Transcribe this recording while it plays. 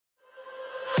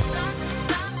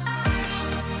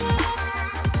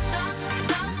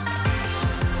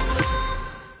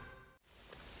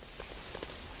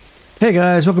Hey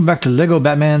guys, welcome back to Lego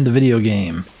Batman, the video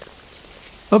game.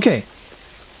 Okay,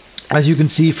 as you can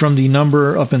see from the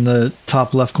number up in the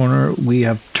top left corner, we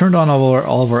have turned on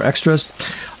all of our extras.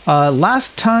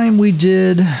 Last time we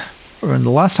did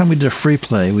a free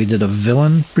play, we did a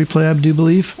villain free play, I do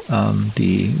believe.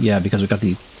 Because we got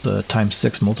the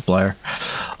 ×6 multiplier.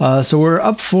 So we're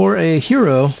up for a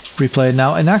hero free play.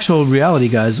 Now, in actual reality,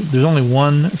 guys, there's only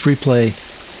one free play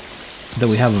that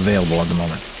we have available at the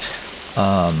moment.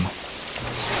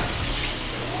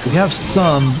 We have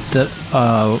some that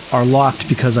are locked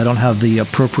because I don't have the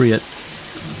appropriate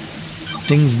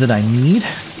things that I need.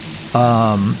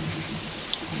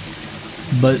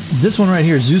 But this one right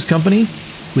here, Zoo's Company,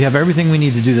 we have everything we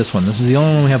need to do this one. This is the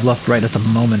only one we have left right at the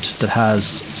moment that has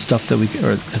stuff that we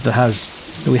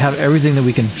have everything that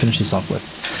we can finish this off with.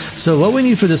 So what we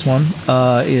need for this one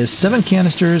is 7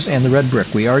 canisters and the red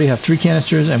brick. We already have 3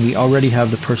 canisters and we already have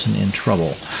the person in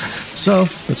trouble. So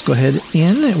let's go ahead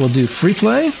in. We'll do free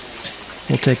play.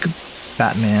 We'll take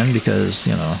Batman because,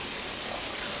 you know,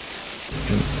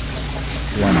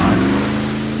 why not?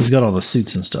 He's got all the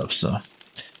suits and stuff. So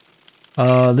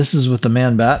this is with the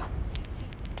Man Bat.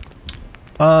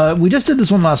 We just did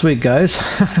this one last week, guys.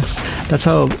 That's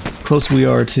how close we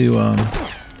are to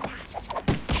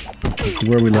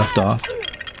where we left off.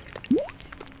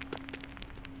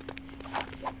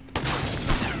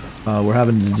 We're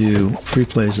having to do free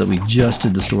plays that we just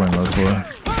did the story mode for.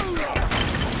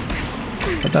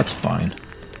 But that's fine.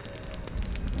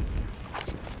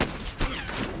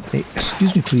 Hey,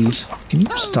 excuse me, please. Can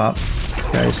you stop,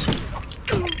 guys?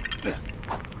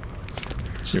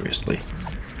 Seriously.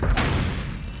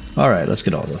 Alright, let's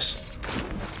get all this.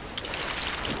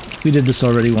 We did this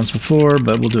already once before,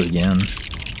 but we'll do it again.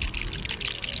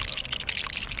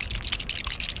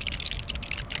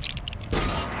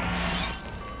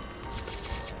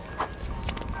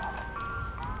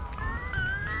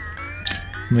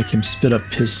 Make him spit up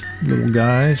his little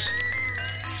guys.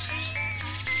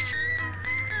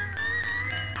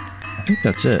 I think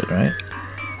that's it, right?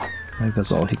 I think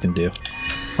that's all he can do.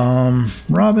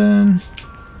 Robin.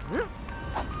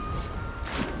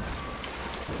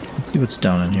 Let's see what's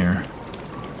down in here.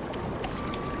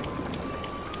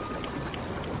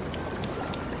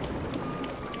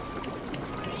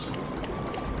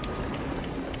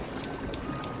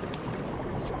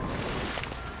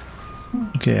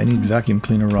 Okay, I need vacuum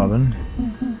cleaner Robin.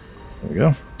 There we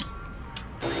go.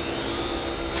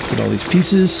 Get all these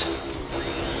pieces.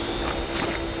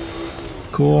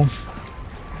 Cool.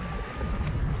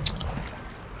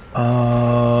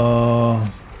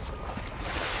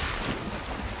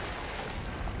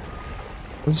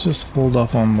 Let's just hold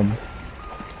off on the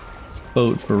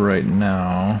boat for right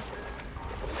now.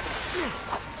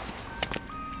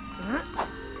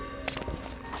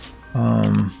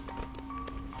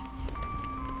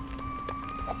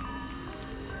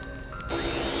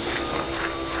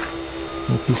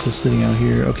 No pieces sitting out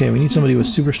here. Okay, we need somebody with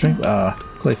super strength.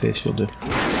 Clayface will do.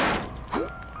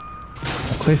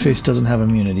 Clayface doesn't have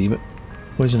immunity, but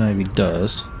Poison Ivy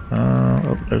does.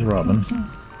 Oh, there's Robin.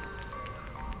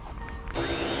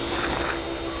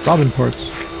 Robin parts.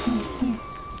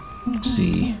 Let's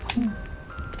see.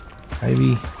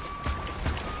 Ivy.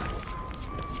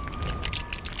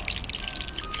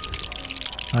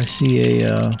 I see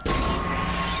a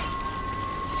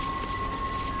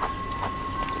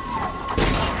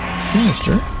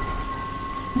canister.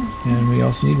 And we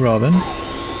also need Robin.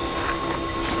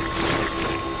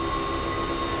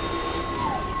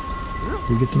 Did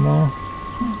we get them all?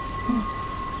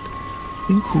 I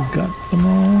think we got them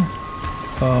all.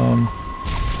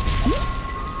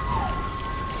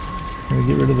 Can we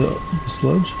get rid of the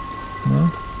sludge? No?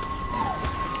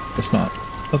 Guess not.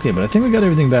 Okay, but I think we got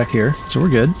everything back here, so we're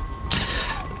good.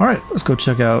 Alright, let's go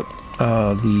check out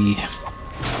the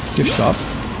gift shop.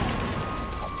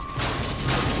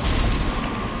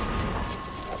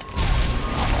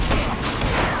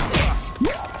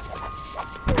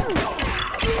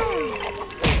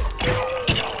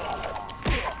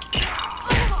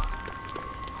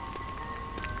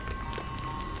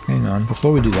 Hang on,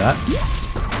 before we do that.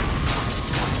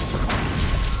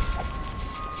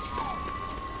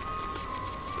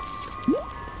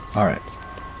 Alright.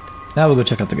 Now we'll go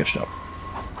check out the gift shop.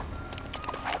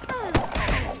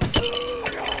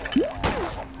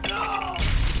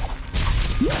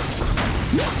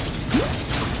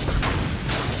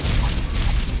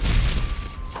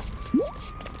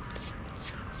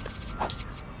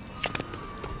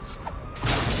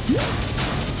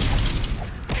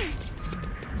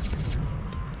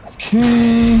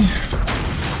 Okay.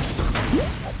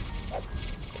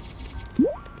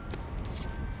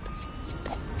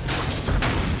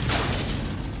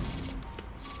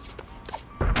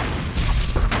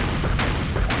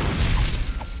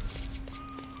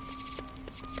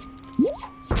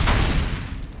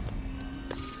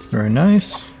 Very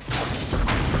nice.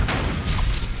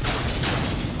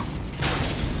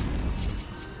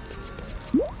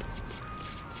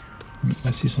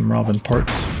 I see some Robin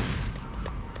parts.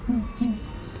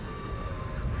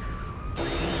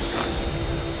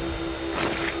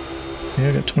 Okay,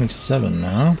 I got 27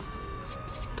 now.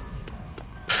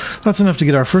 That's enough to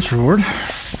get our first reward.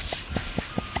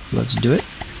 Let's do it.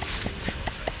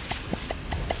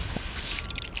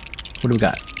 What do we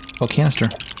got? Oh, canister.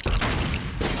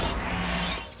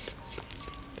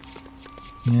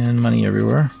 And money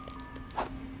everywhere.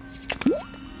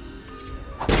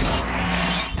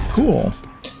 Cool.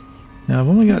 Now I've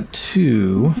only got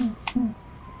 2.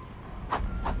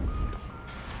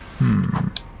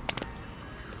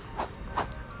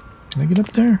 Can I get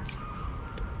up there?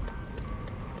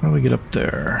 How do we get up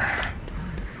there?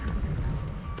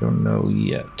 Don't know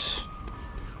yet.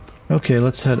 Okay,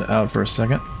 let's head out for a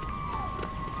second.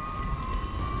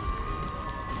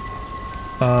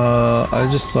 I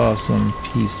just saw some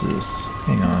pieces.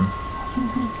 Hang on.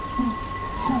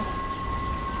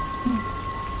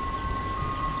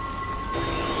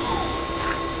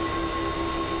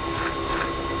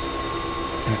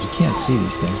 God, you can't see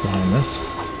these things behind this.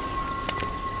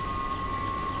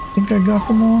 I think I got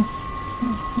them all.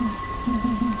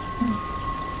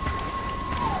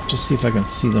 Just see if I can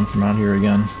see them from out here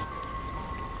again.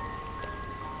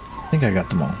 I think I got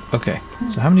them all. Okay,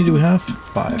 so how many do we have?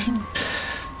 5.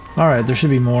 Alright, there should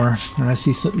be more. And I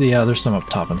see some, yeah, there's some up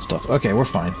top and stuff. Okay, we're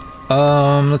fine.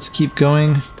 Let's keep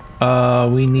going.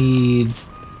 We need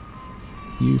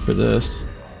you for this.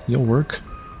 You'll work.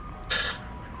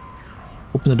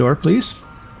 Open the door, please.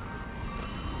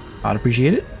 I'd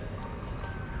appreciate it.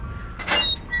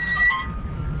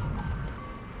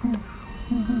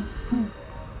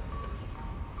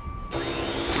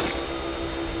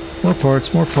 More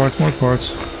parts, more parts, more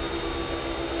parts.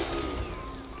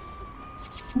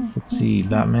 Let's see,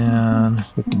 Batman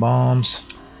with the bombs.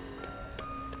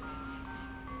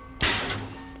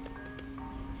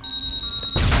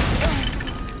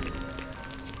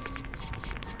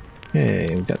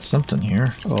 Okay, we've got something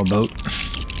here. Oh, a boat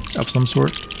of some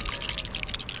sort.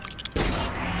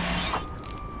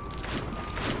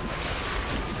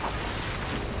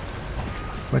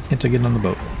 Why can't I get on the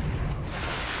boat?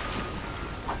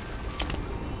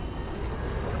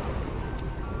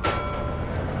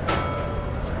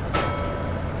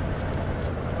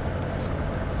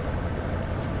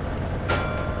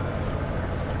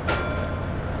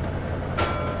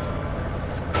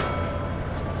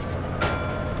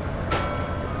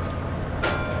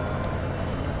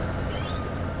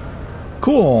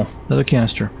 Cool! Another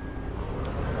canister.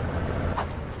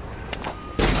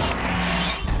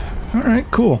 Alright,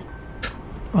 cool.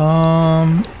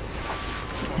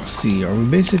 Let's see, are we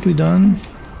basically done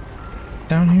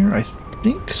down here? I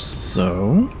think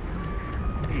so.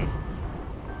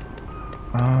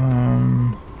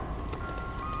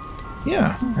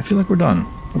 Yeah, I feel like we're done.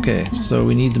 Okay, so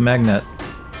we need the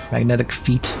magnetic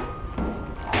feet.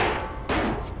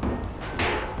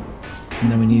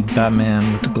 And then we need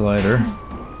Batman with the glider.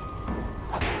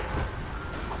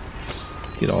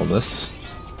 Get all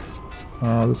this.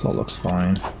 This all looks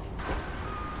fine.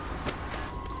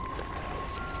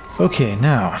 Okay,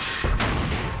 now.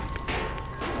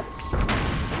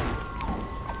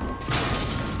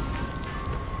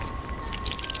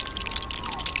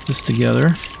 This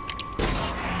together.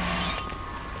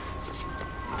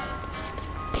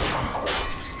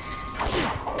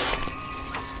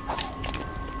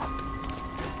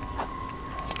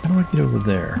 How do I get over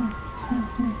there?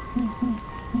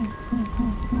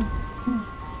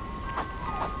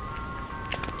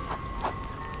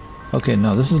 Okay,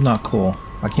 no, this is not cool.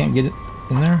 I can't get it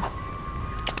in there?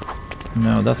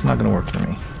 No, that's not gonna work for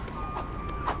me.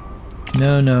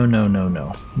 No, no, no, no,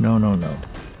 no. No, no, no.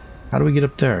 How do we get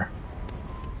up there?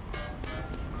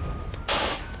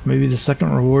 Maybe the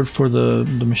second reward for the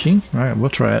machine? Alright, we'll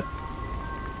try it.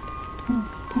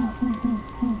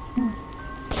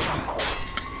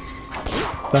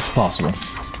 That's possible.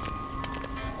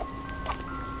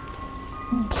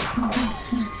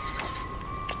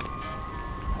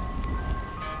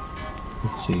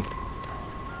 Let's see.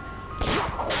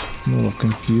 I'm a little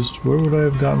confused. Where would I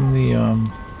have gotten the,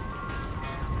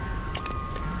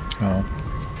 Oh.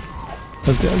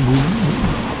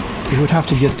 We would have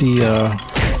to get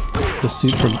the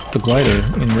suit for the glider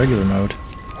in regular mode.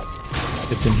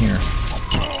 It's in here.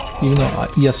 Even though,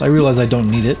 yes, I realize I don't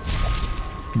need it,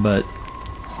 but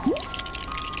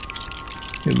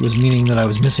it was meaning that I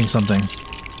was missing something.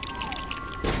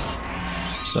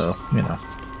 So, you know.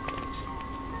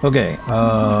 Okay,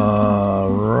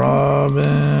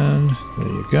 Robin, there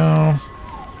you go.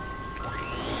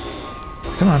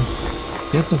 Come on.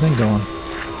 Get the thing going.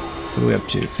 What are we up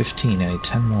to? 15. I need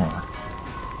 10 more.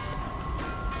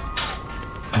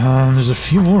 There's a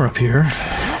few more up here.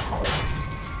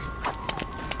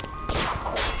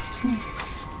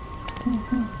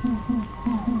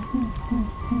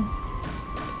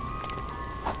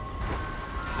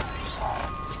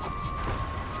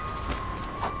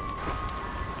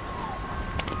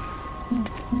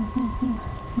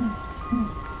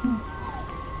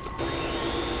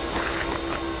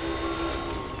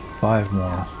 Five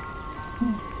more.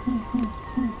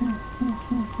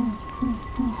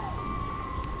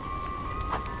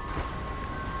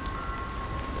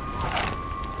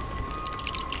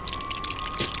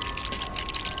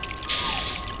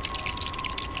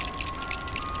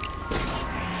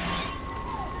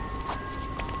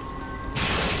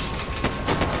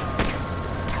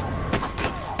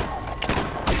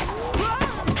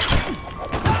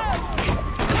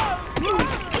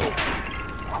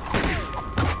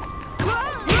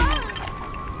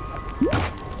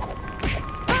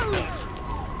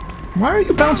 Why are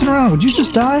you bouncing around? Would you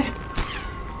just die?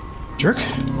 Jerk.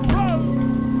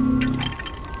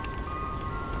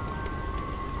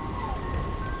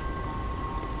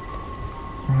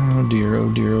 Oh dear, oh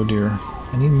dear, oh dear.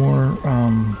 I need more,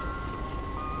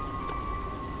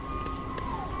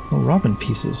 oh, robin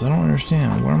pieces. I don't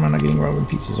understand. Why am I not getting robin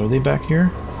pieces? Are they back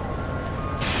here?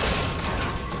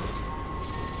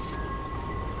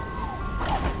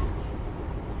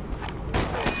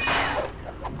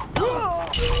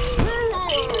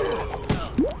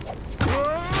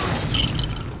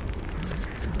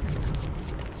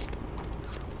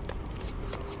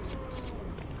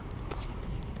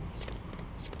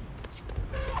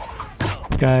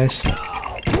 Guys,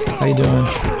 how you doing?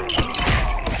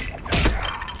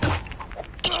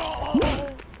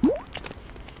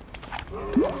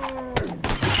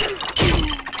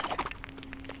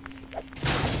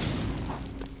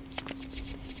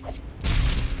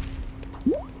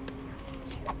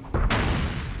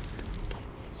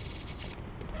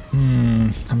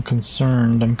 I'm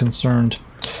concerned. I'm concerned.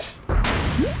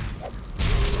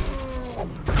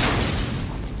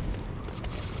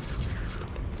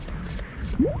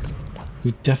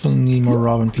 We definitely need more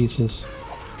robin pieces.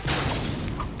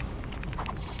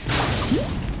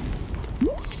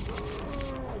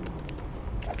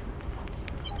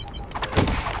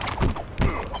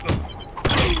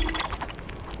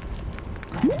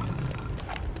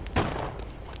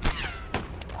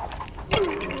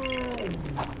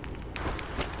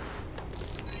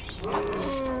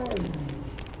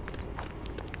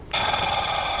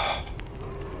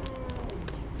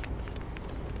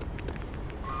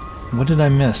 What did I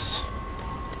miss?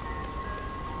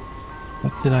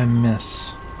 What did I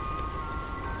miss?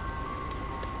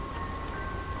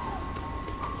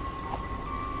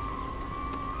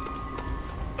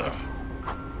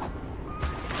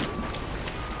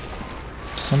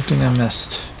 Something I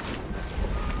missed.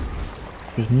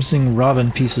 There's missing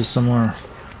robin pieces somewhere.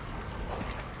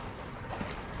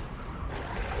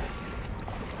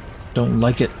 Don't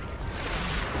like it.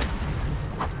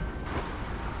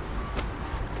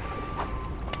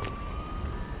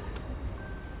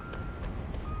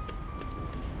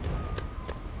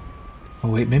 Oh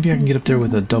wait, maybe I can get up there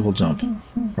with a double jump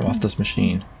from off this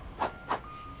machine.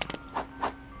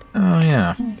 Oh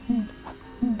yeah.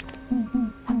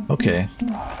 Okay.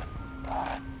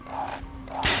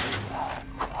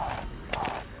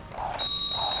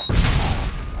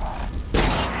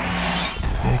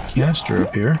 Okay, canister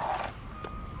up here.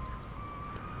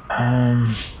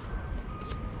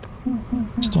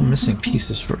 Still missing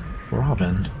pieces for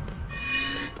Robin.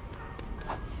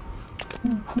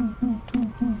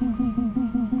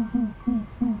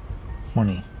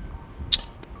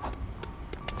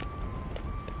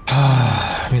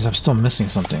 Means I'm still missing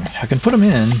something. I can put them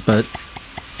in, but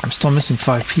I'm still missing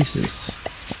 5 pieces.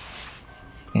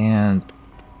 And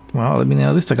well, I mean,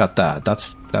 at least I got that.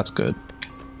 That's good.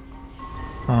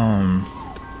 I'm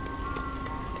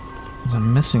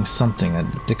missing something.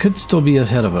 They could still be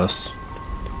ahead of us.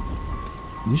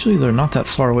 Usually they're not that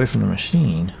far away from the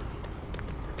machine,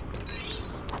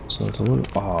 so it's a little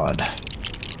odd.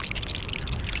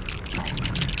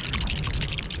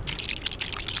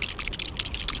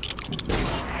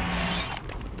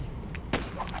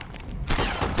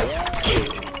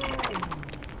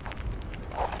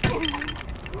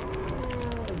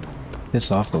 Piss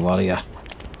off the lot of ya.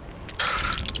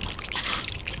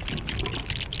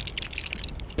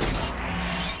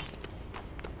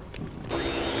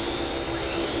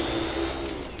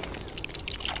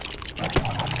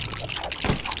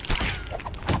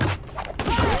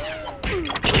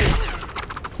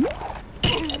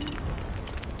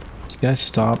 guys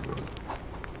stop.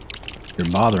 You're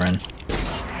bothering.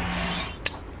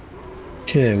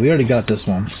 Okay, we already got this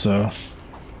one, so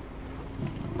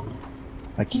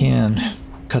I can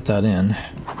cut that in.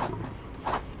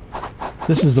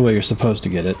 This is the way you're supposed to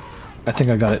get it. I think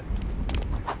I got it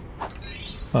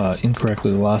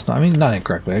incorrectly the last time. I mean, not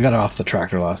incorrectly. I got it off the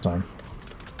tractor last time.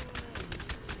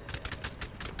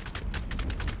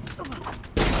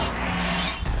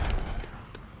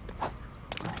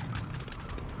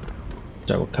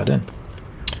 That will cut in.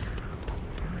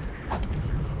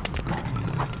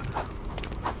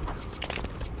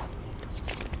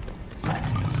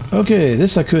 Okay,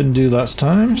 this I couldn't do last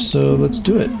time, so let's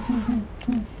do it.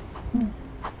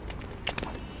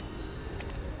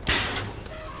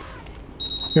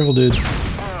 Careful, dude.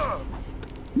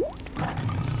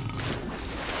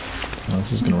 Oh,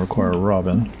 this is going to require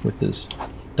Robin with his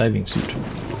diving suit.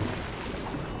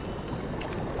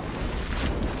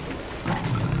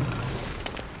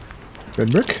 Red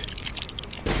brick.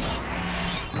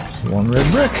 One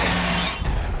red brick.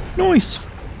 Nice.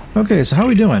 Okay, so how are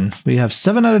we doing? We have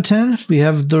 7 out of 10. We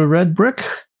have the red brick.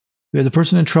 We have the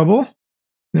person in trouble.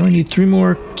 We only need 3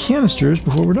 more canisters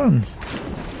before we're done.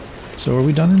 So are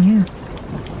we done in here?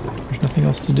 There's nothing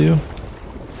else to do.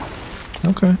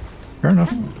 Okay, fair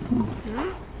enough.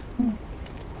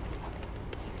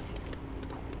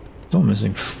 Still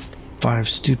missing 5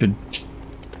 stupid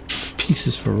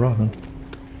pieces for Robin.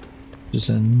 Just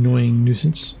an annoying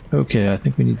nuisance. Okay, I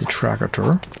think we need the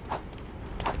tractor.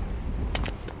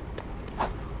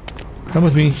 Come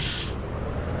with me.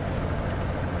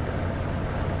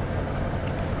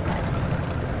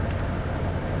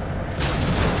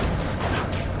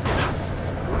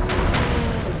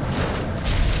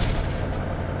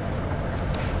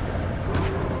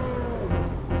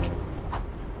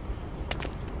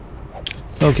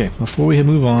 Okay, before we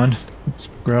move on, let's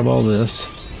grab all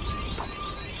this.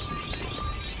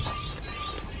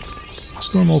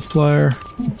 Storm multiplier.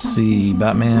 Let's see,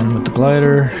 Batman with the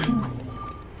glider.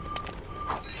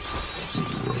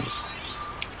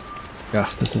 God,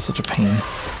 this is such a pain.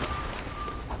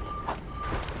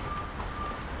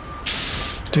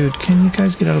 Dude, can you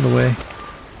guys get out of the way?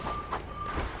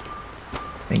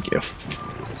 Thank you.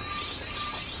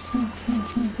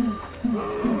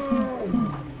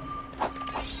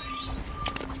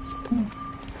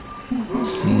 Let's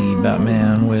see,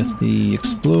 Batman with the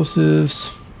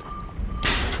explosives.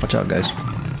 Watch out, guys.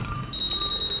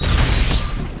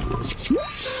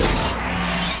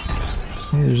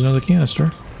 Hey, there's another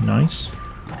canister. Nice.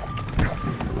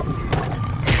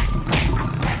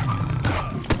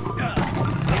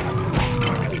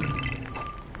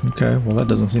 Okay, well that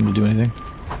doesn't seem to do anything.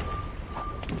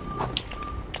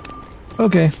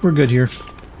 Okay, we're good here.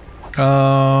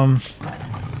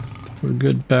 We're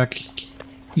good back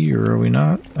here, are we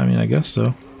not? I mean, I guess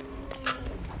so.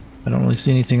 I don't really see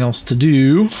anything else to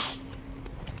do.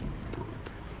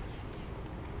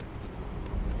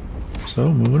 So,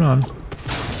 moving on.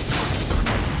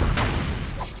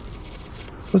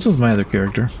 What's with my other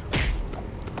character?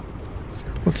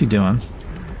 What's he doing?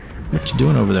 What you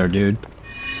doing over there, dude?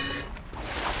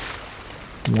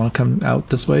 You want to come out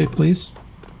this way, please?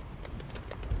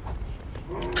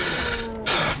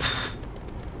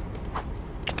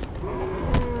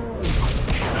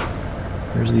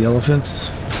 There's the elephants.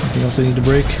 Anything else I need to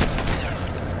break?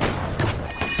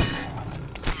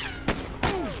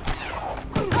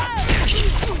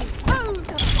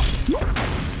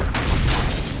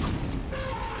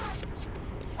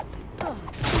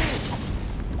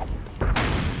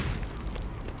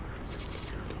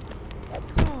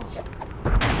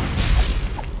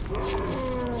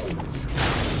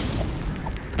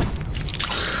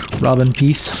 Robin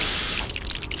piece.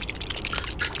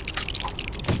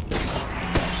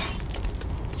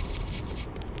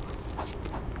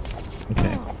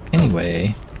 Okay.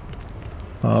 Anyway,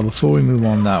 before we move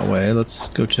on that way, let's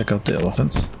go check out the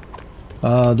elephants.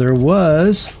 There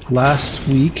was last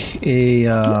week a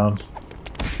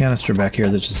canister back here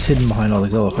that's just hidden behind all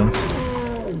these elephants,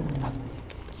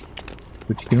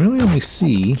 which you can really only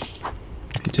see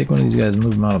if you take one of these guys and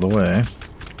move them out of the way.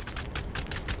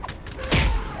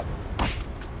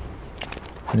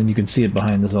 And then you can see it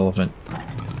behind this elephant.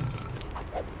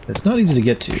 It's not easy to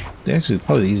get to. Actually,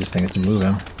 probably the easiest thing is to move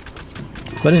him.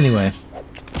 But anyway,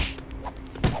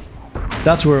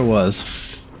 that's where it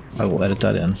was. I will edit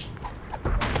that in.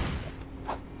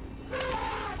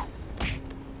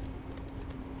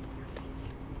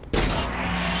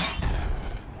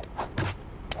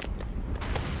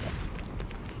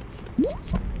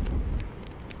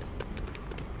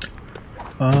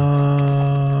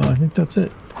 I think that's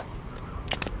it.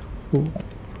 Cool.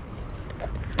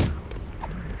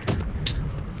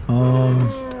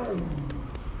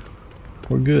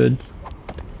 We're good.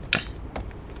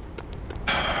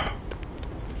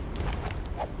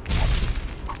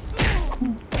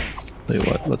 Tell you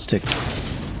what, let's take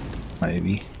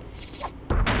maybe.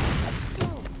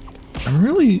 I'm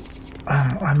really,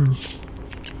 I'm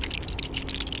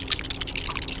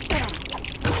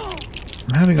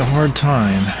having a hard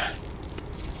time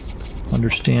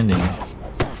understanding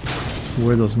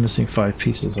where those missing 5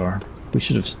 pieces are. We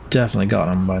should have definitely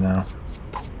gotten them by now.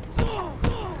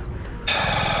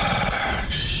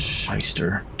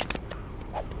 Shyster.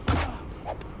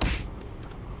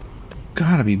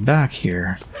 Gotta be back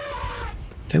here.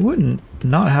 They wouldn't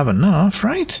not have enough,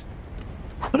 right?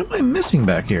 What am I missing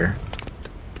back here?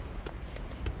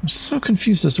 I'm so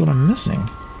confused as to what I'm missing.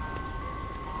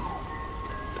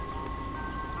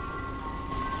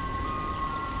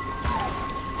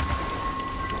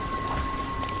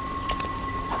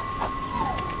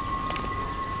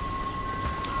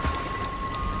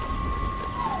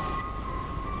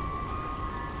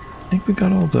 I think we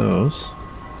got all those.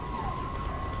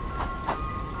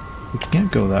 We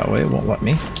can't go that way, it won't let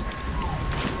me.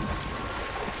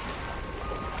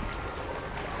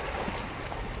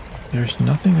 There's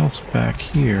nothing else back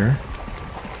here.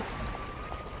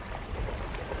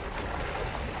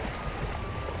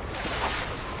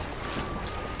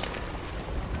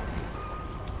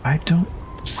 I don't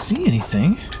see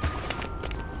anything.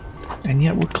 And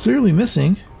yet we're clearly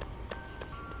missing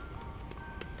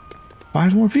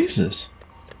 5 more pieces.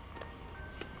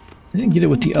 I didn't get it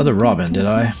with the other Robin, did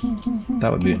I?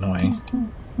 That would be annoying.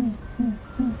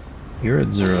 You're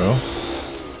at 0.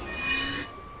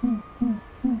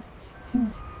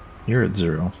 You're at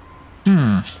 0.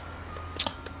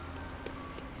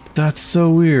 That's so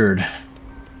weird.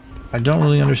 I don't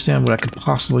really understand what I could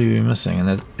possibly be missing,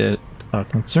 and it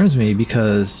concerns me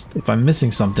because if I'm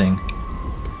missing something,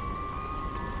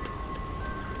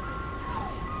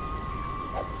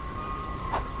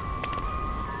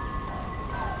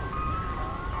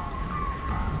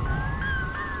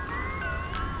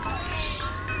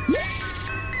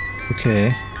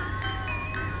 okay.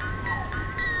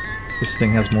 This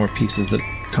thing has more pieces that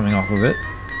are coming off of it.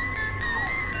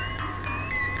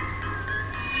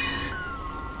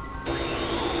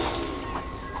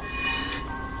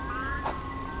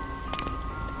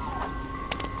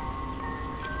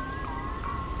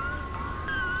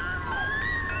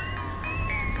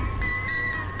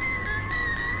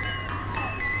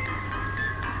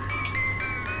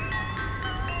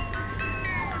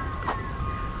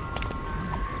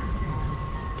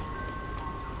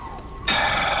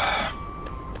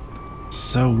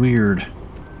 So weird.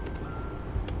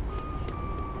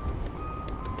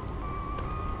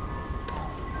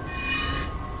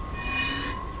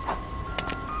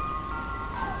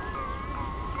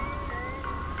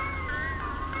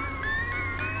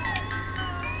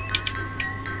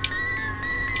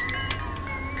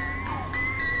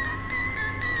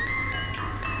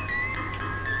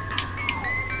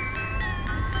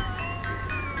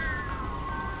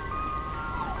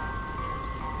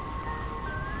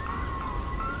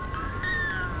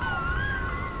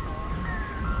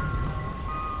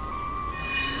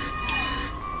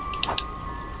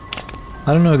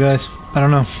 I don't know, guys. I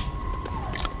don't know.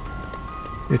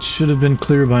 It should have been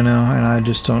clear by now, and I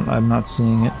just don't... I'm not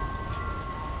seeing it.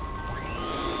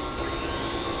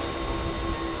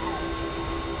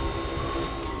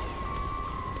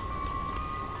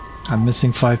 I'm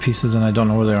missing 5 pieces and I don't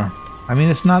know where they are. I mean,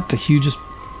 it's not the hugest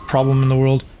problem in the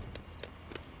world.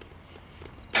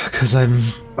 Because I'm...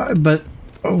 But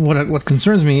what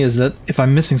concerns me is that if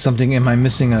I'm missing something, am I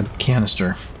missing a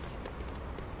canister?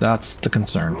 That's the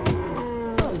concern.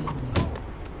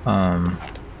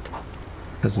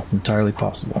 Because it's entirely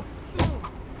possible.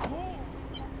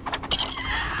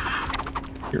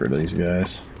 Get rid of these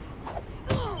guys.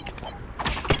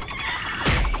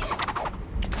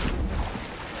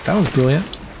 That was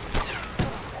brilliant.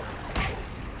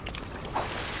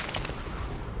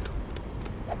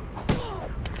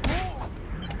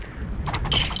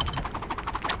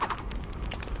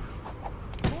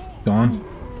 Gone.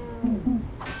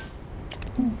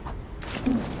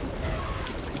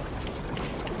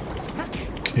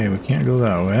 Okay, we can't go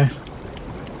that way.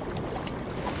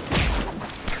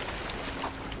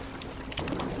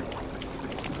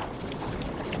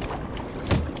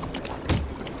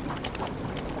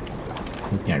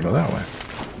 We can't go that way.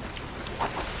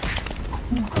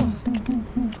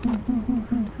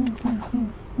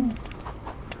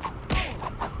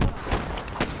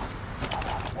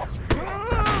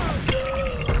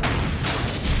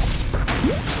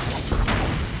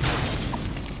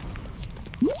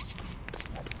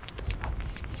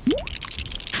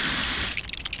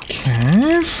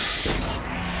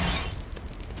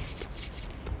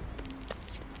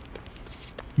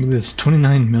 Look at this,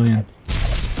 29 million.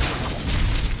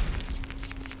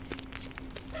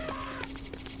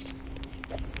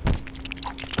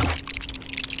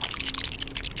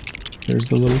 There's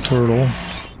the little turtle.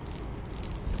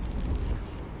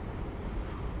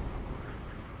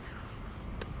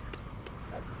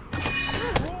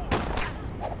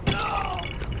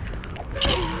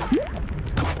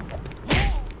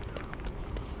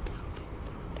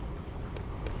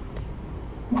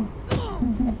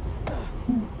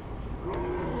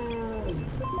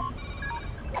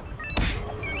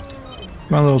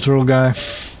 Come on, little turtle guy.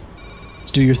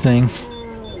 Let's do your thing.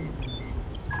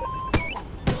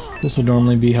 This would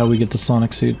normally be how we get the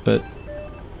Sonic suit, but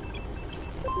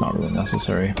not really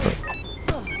necessary, but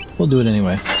we'll do it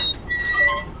anyway.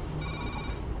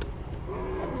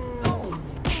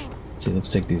 Let's see, let's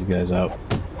take these guys out.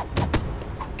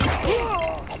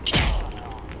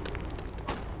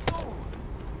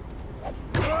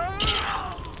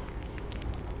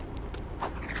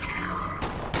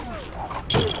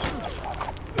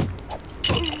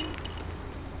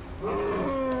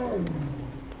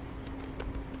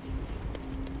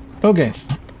 Okay.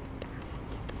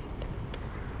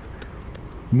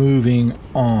 Moving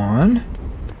on.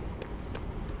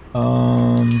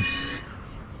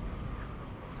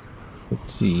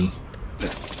 Let's see.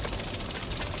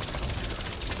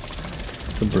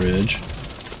 It's the bridge.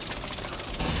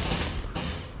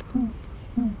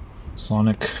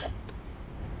 Sonic.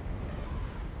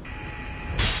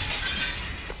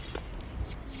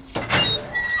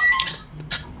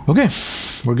 Okay,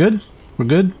 we're good. We're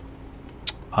good.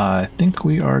 I think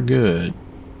we are good.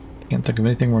 Can't think of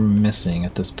anything we're missing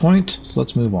at this point, so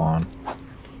let's move on.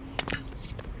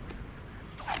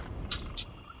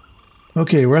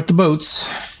 Okay, we're at the boats.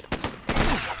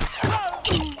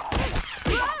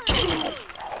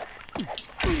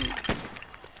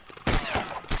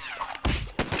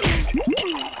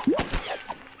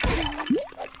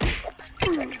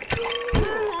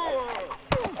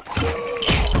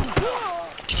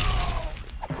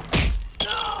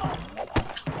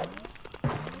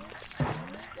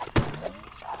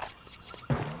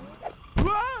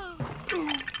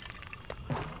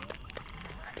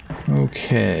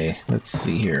 Okay, let's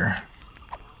see here.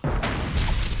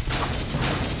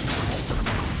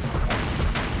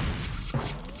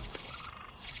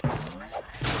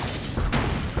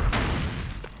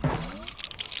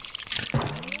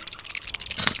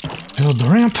 Build the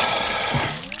ramp.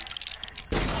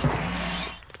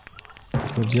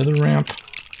 Build the other ramp.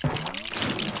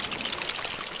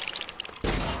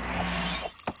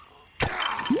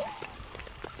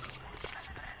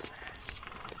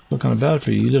 Feel kind of bad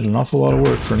for you. You did an awful lot of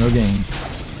work for no gain.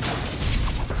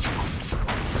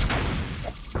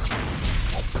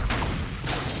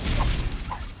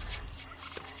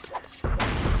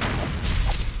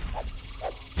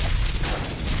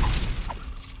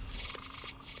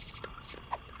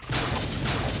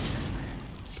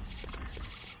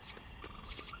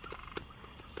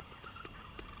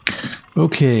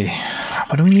 Okay,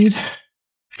 what do we need?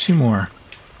 2 more.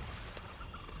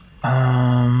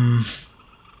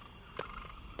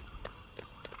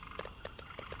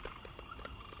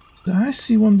 Did I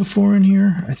see one before in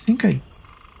here? I think I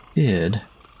did.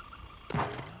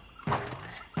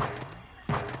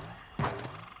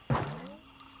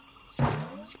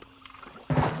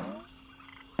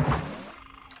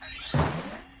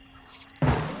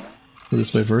 Go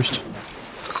this way first.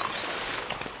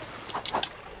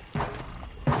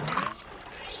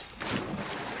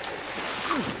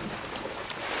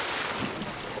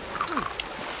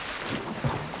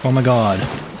 Oh my god.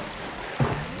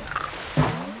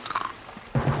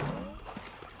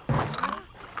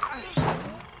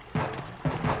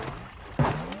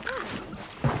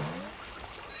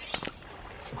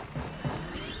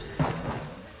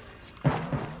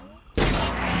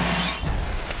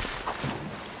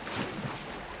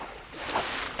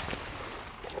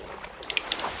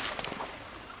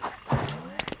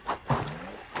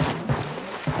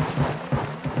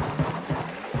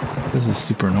 This is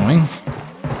super annoying.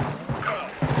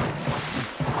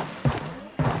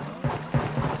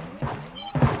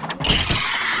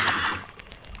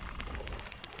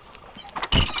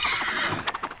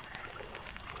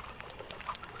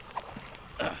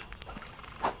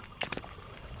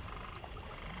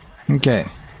 Okay.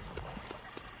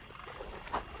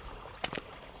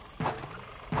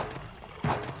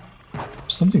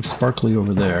 Something sparkly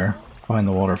over there behind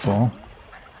the waterfall.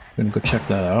 I'm gonna go check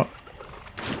that out.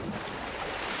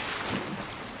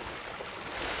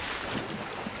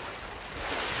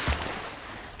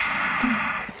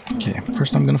 Okay,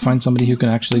 first I'm gonna find somebody who can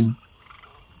actually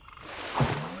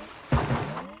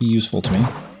useful to me.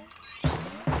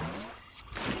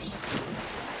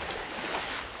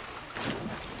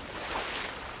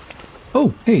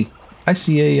 Oh, hey, I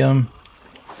see a,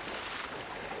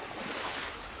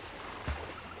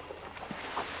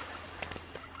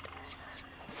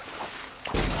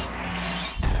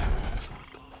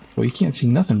 well, you can't see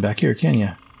nothing back here, can you?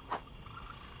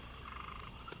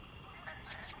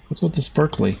 What's with the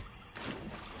sparkly?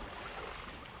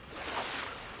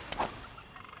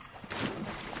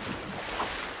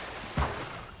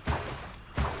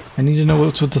 I need to know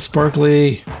what's with the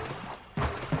sparkly.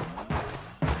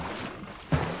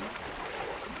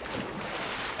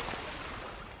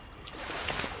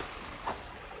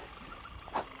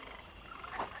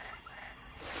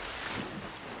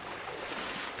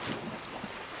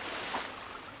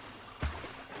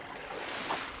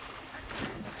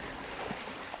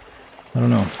 I don't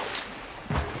know.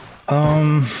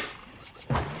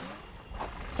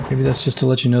 Maybe that's just to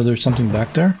let you know there's something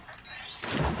back there.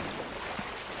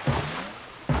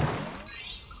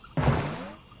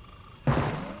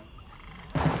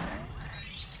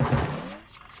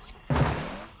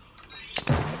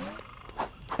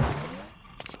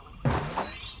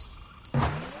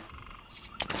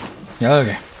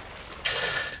 Okay.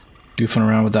 Goofing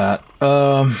around with that.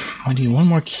 I need one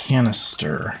more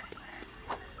canister.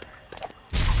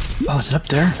 Oh, is it up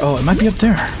there? Oh, it might be up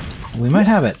there. We might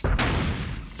have it.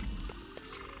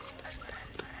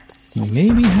 We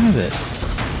maybe have it.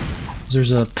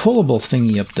 There's a pullable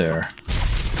thingy up there.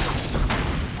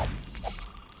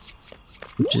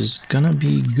 Which is gonna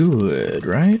be good,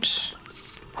 right?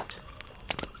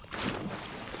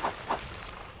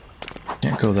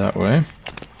 Can't go that way.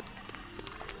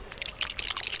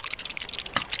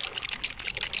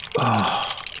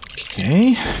 Oh,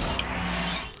 okay.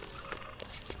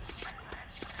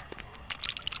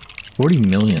 40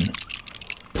 million.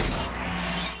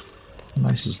 How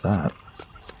nice is that?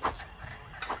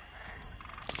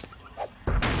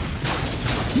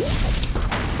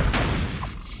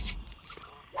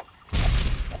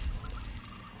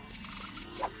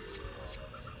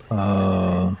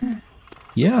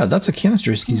 Yeah, that's a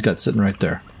canister he's got sitting right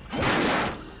there.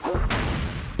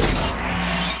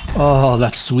 Oh,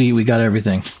 that's sweet. We got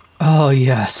everything. Oh,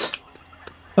 yes.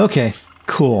 Okay,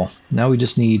 cool. Now we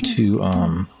just need to,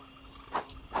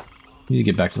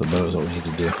 get back to the boat is what we need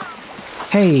to do.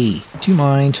 Hey, do you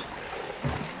mind?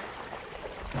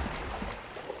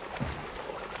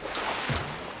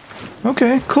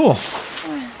 Okay, cool.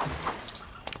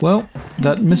 Well,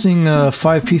 that missing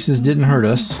 5 pieces didn't hurt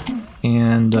us,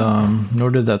 and nor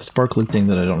did that sparkly thing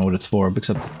that I don't know what it's for,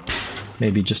 except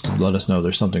maybe just to let us know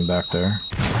there's something back there.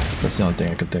 That's the only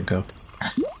thing I could think of.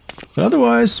 But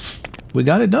otherwise, we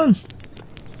got it done.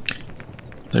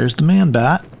 There's the man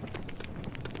bat.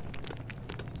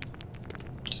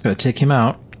 Just gotta take him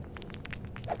out.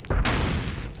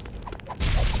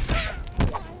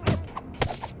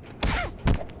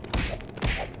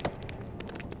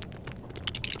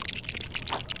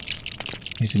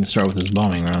 He's gonna start with his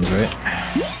bombing rounds, right?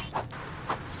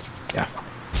 Yeah.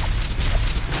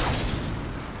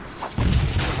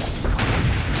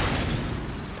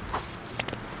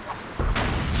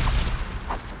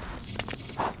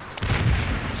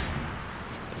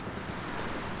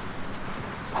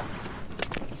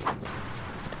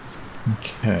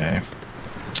 Okay.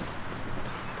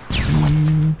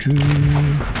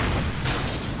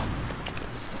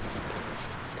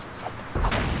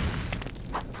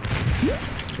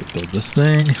 Build this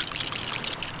thing.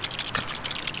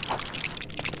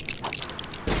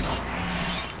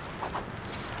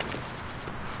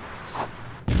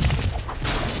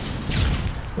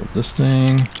 Build this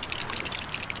thing.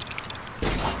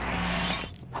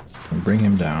 And bring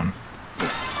him down.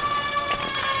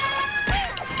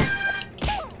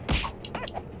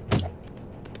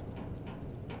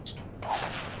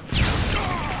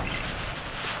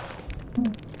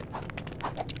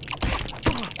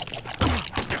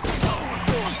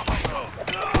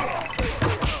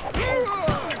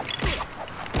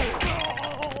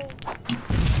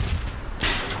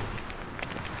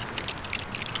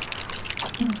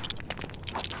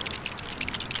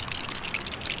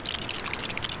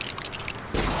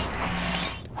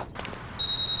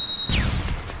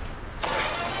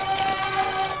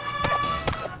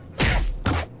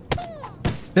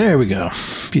 There we go.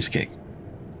 Piece of cake.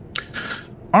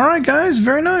 Alright guys,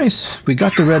 very nice. We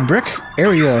got the red brick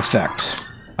area effect.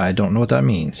 I don't know what that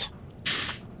means,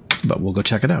 but we'll go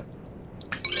check it out.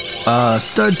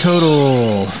 Stud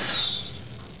total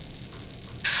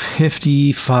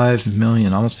 55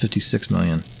 million, almost 56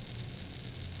 million.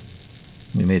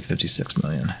 We made 56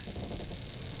 million.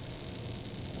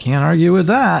 Can't argue with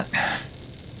that.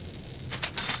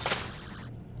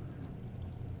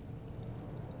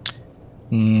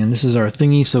 And this is our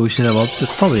thingy, so we should have...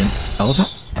 It's probably an elephant,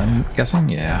 I'm guessing.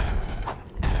 Yeah.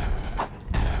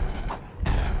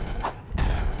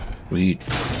 Sweet.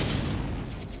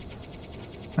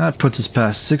 That puts us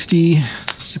past 60,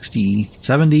 70,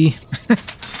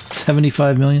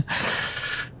 75 million.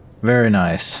 Very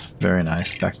nice. Very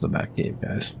nice. Back to the Batcave,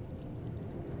 guys.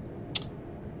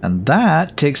 And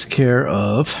that takes care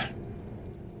of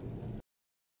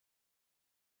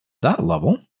that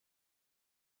level.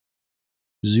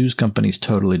 Zoo's company's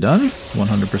totally done.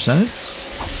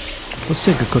 100%. Let's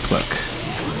take a quick look.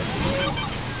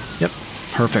 Yep.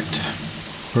 Perfect.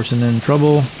 Person in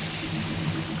trouble.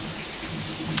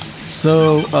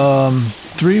 So,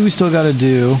 3 we still got to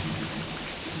do.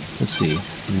 Let's see.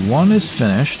 1 is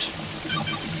finished.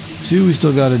 2 we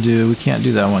still got to do. We can't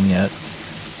do that one yet.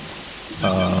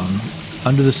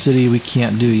 Under the city we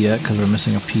can't do yet because we're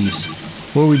missing a piece.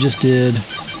 4 we just did.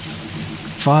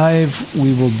 5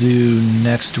 we will do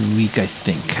next week, I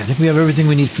think. I think we have everything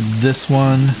we need for this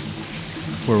one.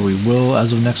 Or we will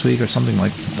as of next week or something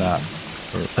like that.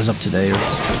 Or as of today or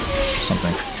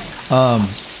something.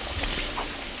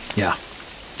 Yeah.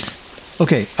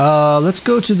 Okay, let's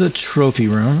go to the trophy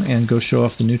room and go show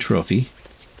off the new trophy.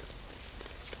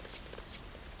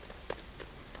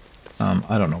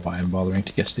 I don't know why I'm bothering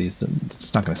to get to these.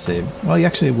 It's not going to save. Well,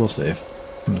 actually it will save.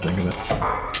 Come to think of it.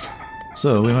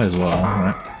 So we might as well,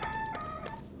 right?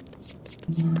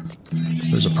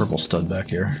 There's a purple stud back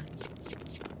here.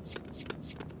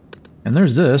 And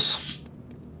there's this.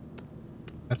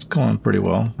 That's going pretty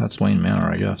well. That's Wayne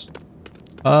Manor, I guess.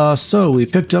 So we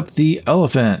picked up the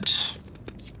elephant.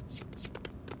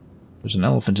 There's an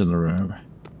elephant in the room.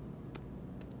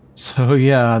 So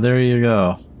yeah, there you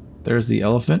go. There's the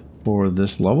elephant for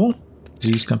this level.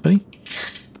 Zoo's company.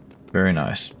 Very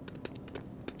nice.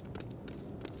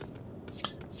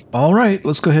 Alright,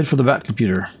 let's go ahead for the bat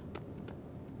computer.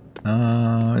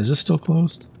 Is this still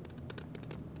closed?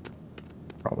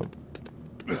 Probably.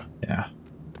 Yeah.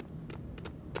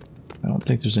 I don't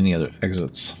think there's any other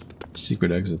exits.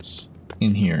 Secret exits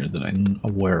in here that I'm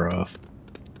aware of.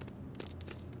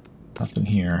 Nothing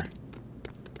here.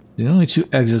 The only 2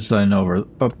 exits that I know are...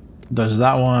 Oh, there's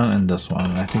that one and this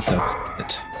one. I think that's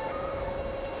it.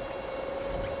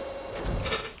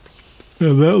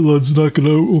 Yeah, that one's not going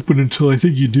to open until I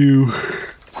think you do.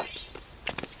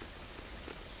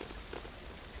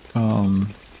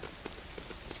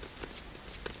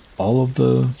 All of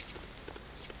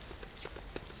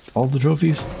the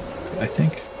trophies, I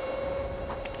think.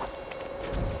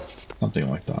 Something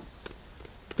like that.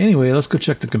 Anyway, let's go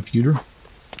check the computer.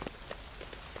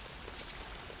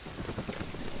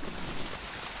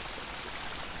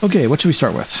 Okay, what should we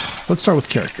start with? Let's start with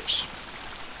characters.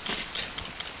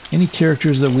 Any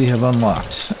characters that we have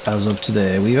unlocked as of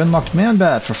today. We unlocked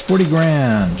Man-Bat for 40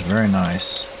 grand. Very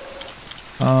nice.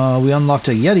 We unlocked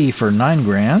a Yeti for 9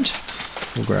 grand.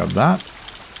 We'll grab that.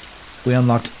 We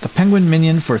unlocked the Penguin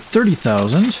Minion for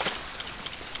 30,000.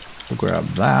 We'll grab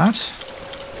that.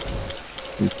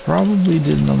 We probably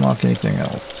didn't unlock anything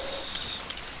else.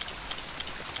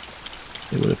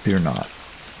 It would appear not.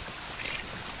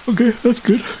 Okay, that's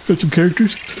good. Got some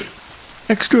characters.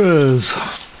 Extras.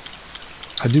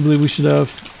 I do believe we should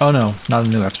have... Oh no, not a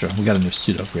new extra. We got a new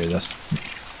suit upgrade. That's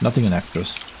nothing in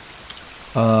extras.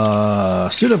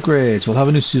 Suit upgrades. We'll have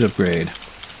a new suit upgrade.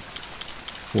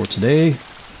 For today.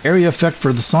 Area effect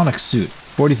for the Sonic suit.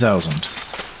 40,000.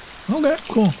 Okay,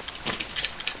 cool.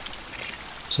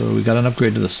 So we got an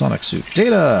upgrade to the Sonic suit.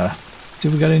 Data! See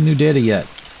if we got any new data yet.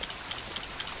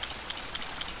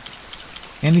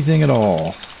 Anything at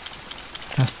all.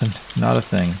 Nothing. Not a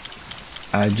thing.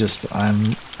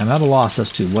 I'm at a loss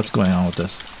as to what's going on with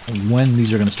this. When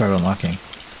these are going to start unlocking.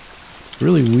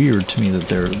 Really weird to me that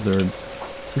they're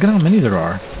look at how many there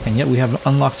are, and yet we have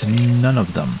unlocked none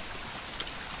of them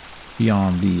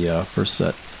beyond the first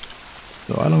set.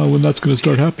 So I don't know when that's going to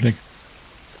start happening.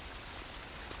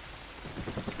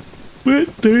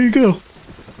 But there you go.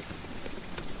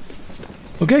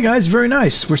 Okay, guys, very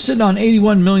nice. We're sitting on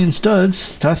 81 million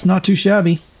studs. That's not too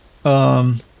shabby.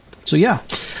 So yeah,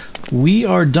 we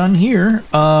are done here.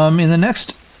 In the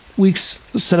next week's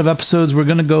set of episodes, we're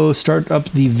going to go start up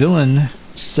the villain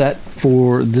set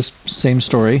for this same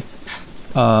story,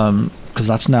 because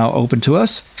that's now open to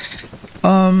us.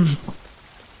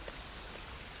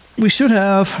 We should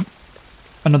have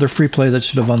another free play that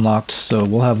should have unlocked, so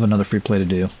we'll have another free play to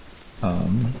do.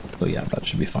 So yeah, that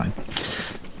should be fine.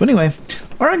 But anyway,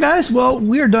 alright guys, well,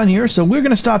 we are done here, so we're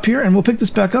going to stop here, and we'll pick this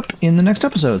back up in the next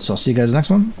episode. So I'll see you guys next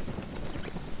one.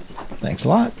 Thanks a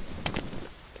lot.